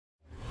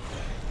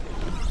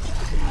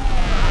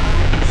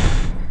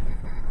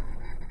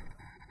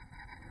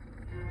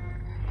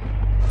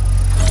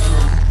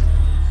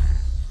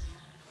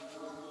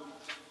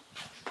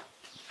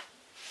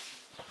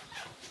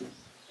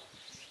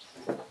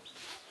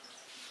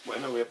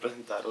Bueno, voy a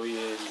presentar hoy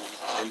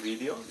el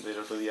vídeo del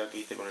otro día que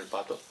hice con el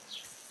pato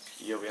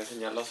y os voy a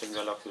enseñar los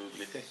señuelos que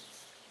utilicé.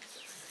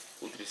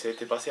 Utilicé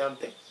este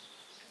paseante,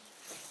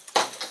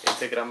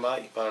 este gran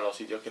bait para los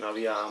sitios que no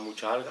había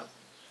mucha alga.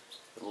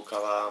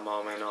 Buscaba más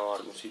o menos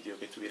algún sitio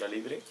que estuviera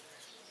libre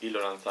y lo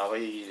lanzaba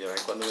y de vez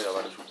en cuando me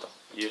daba resultados.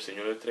 Y el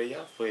señuelo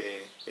estrella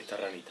fue esta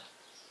ranita.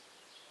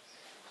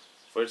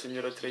 Fue el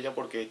señuelo estrella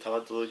porque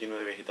estaba todo lleno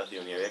de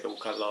vegetación y había que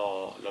buscar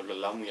los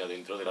lados muy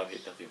adentro de la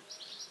vegetación,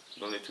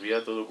 donde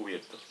estuviera todo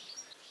cubierto.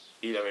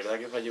 Y la verdad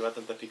que fallé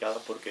bastantes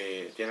picadas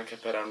porque tienes que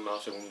esperar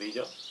unos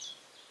segundillos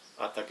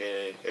hasta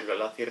que el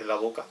galán cierre la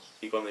boca,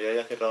 y cuando ya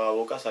haya cerrado la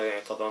boca salen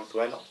estos dos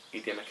anzuelos y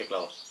tienes que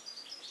clavar.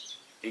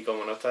 Y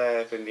como no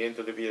estás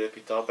pendiente, te pilles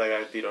despistado, pega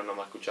el tiro, no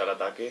me escucha el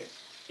ataque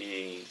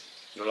y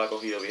no lo ha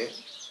cogido bien,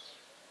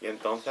 y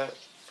entonces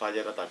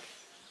falla el ataque.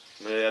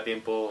 No le da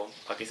tiempo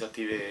a que se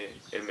active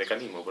el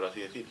mecanismo, por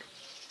así decirlo.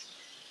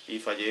 Y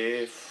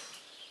fallé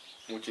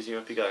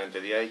muchísimas picadas,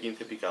 entre 10 y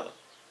 15 picadas.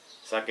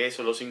 Saqué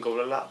solo 5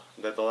 blalas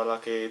de todas las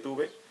que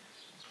tuve.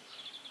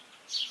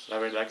 La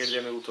verdad que el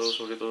día me gustó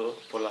sobre todo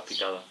por las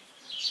picadas.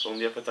 Fue un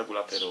día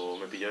espectacular, pero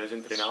me pilló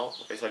desentrenado.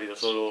 He salido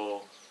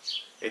solo...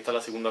 Esta es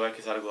la segunda vez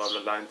que salgo a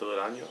hablar en todo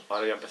el año.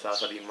 Ahora voy a empezar a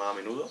salir más a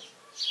menudo.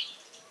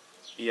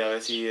 Y a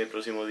ver si el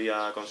próximo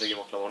día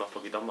conseguimos clavar unos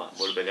poquitos más.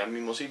 Volveré al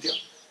mismo sitio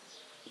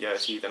y a ver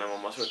si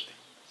tenemos más suerte.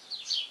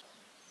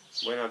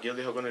 Bueno, aquí os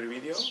dejo con el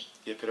vídeo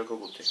y espero que os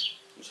guste.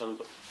 Un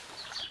saludo.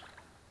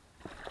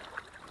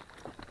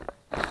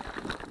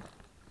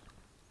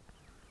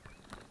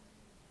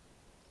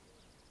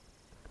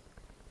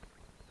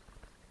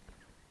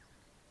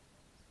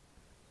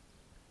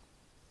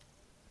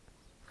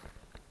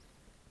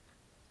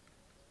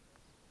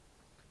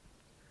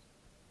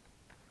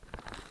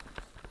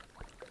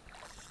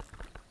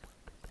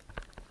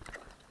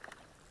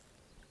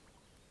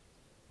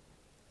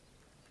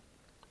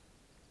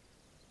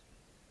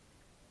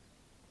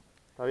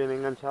 Está bien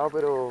enganchado,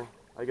 pero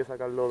hay que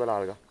sacarlo de la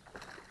alga.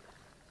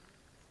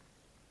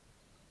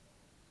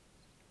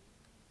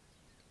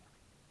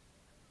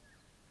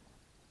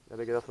 Ya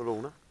le queda solo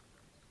una.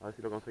 A ver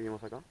si lo conseguimos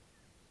sacar.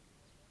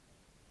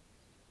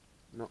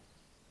 No,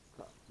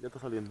 ya está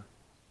saliendo.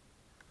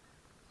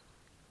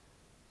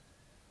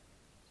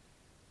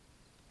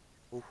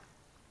 Uf.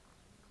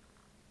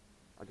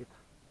 Aquí está.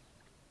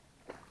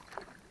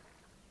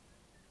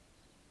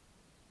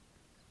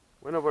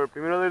 Bueno, pues el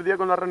primero del día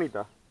con la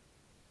ranita.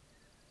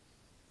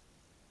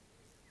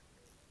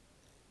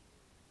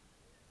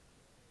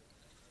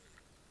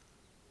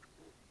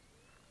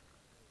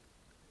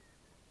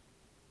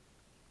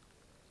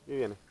 Y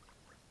viene.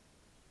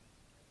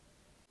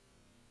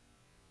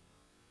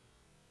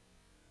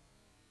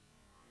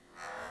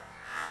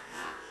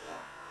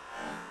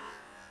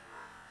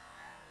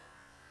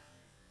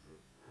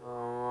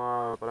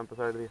 Vamos para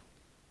empezar el día.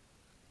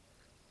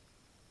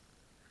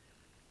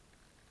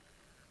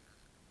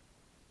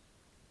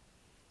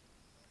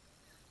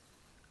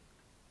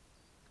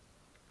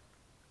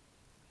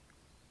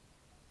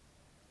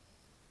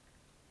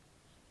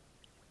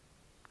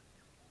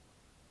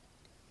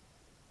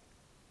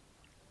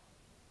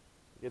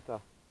 Aquí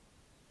está.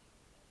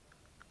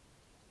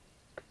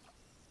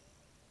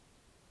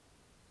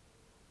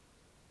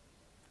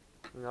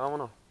 Venga,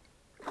 vámonos.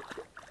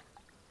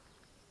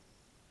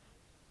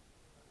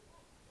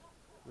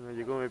 Bueno,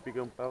 yo como me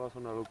pique un pavo es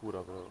una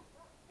locura, pero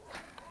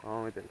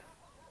vamos a meterla.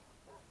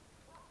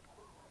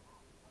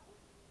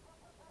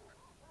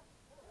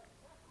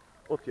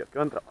 Hostia, que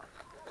va a entrar.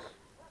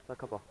 Se ha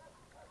escapado.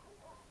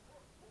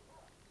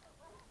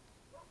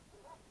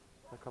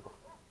 Se ha escapado.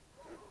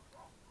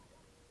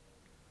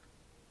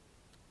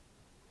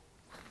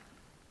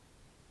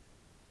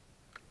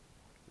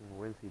 Un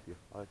buen sitio,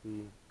 a ver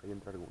si ahí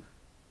entra alguna.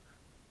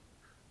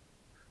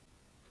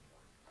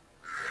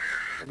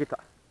 Aquí está.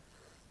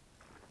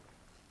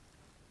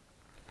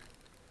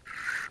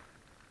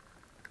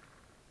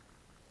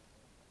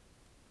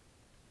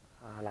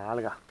 A la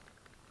alga.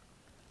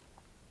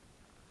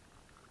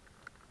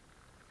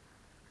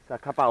 Se ha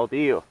escapado,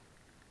 tío.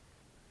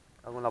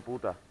 Cago en la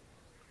puta.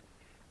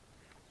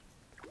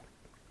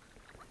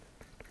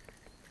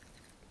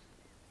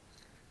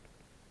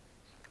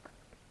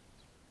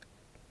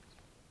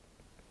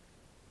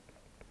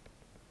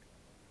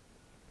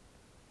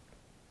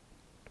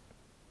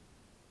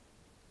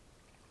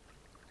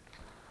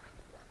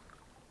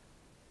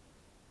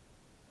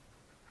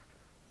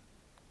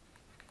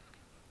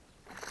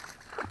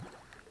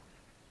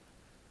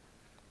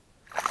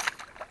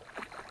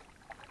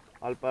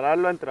 Al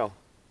pararlo ha entrado.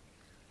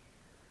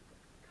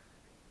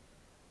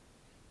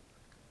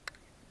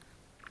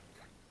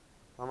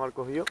 Está mal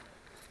cogido.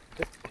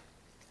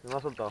 Se me ha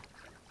soltado.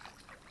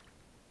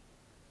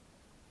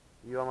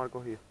 Iba mal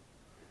cogido.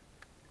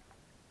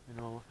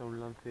 Bueno, vamos a hacer un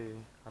lance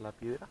a la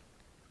piedra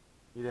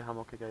y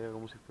dejamos que caiga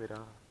como si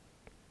fuera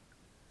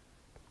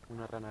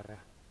una rana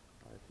real.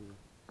 A ver si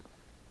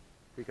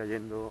estoy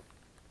cayendo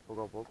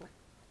poco a poco.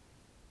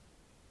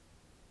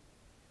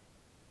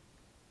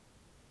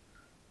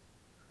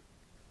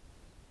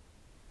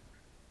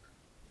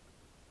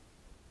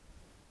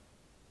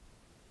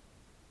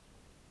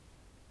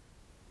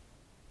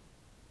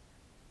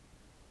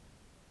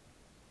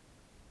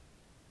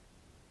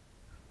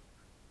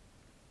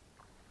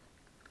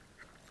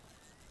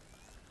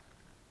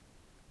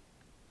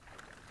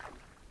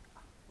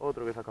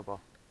 Otro que se ha escapado.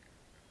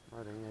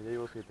 Madre mía, ya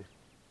llevo 7.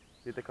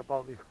 7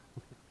 escapados, tío.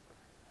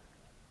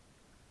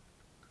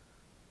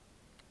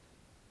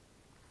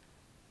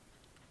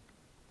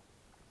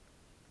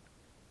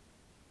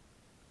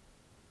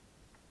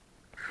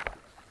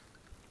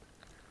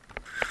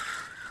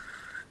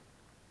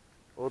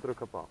 Otro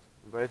escapado.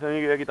 Me parece a mí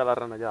que voy a quitar la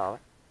rana ya,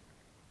 ¿ves?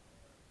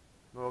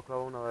 No lo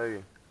clavo nada de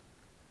bien.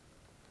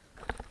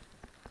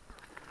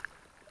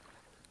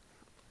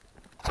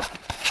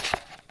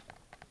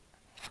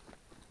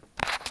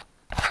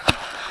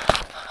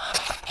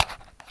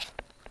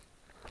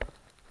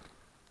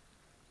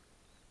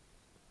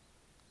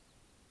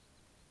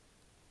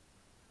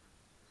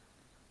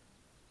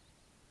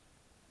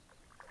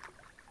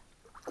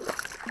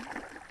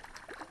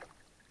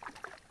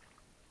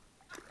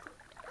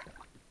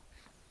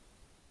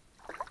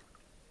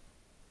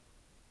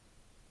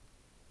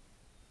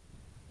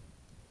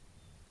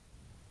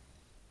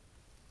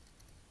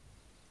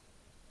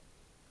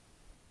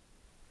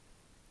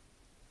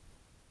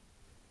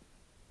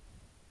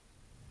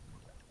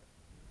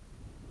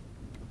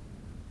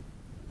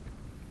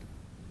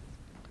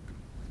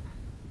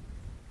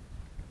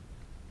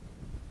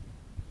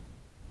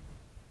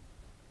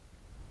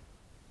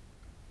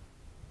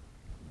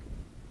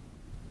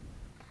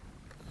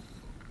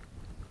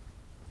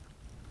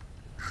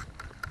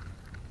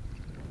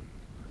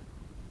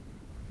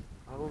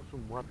 Hago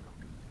un muerto.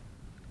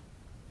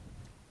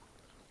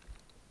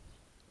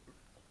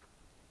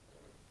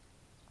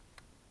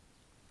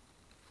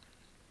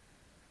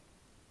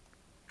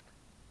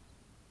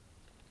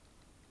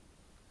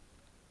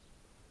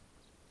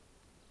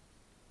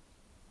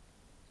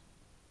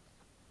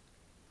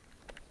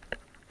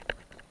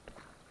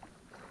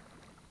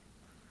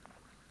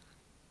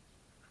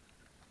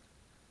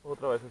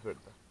 Otra vez se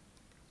suelta.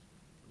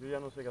 Yo ya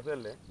no sé qué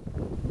hacerle, ¿eh?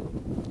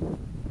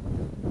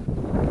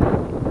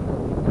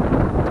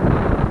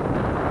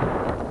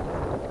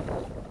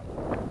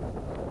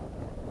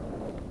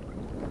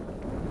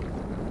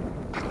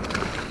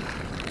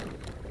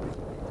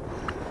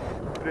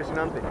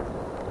 Impresionante.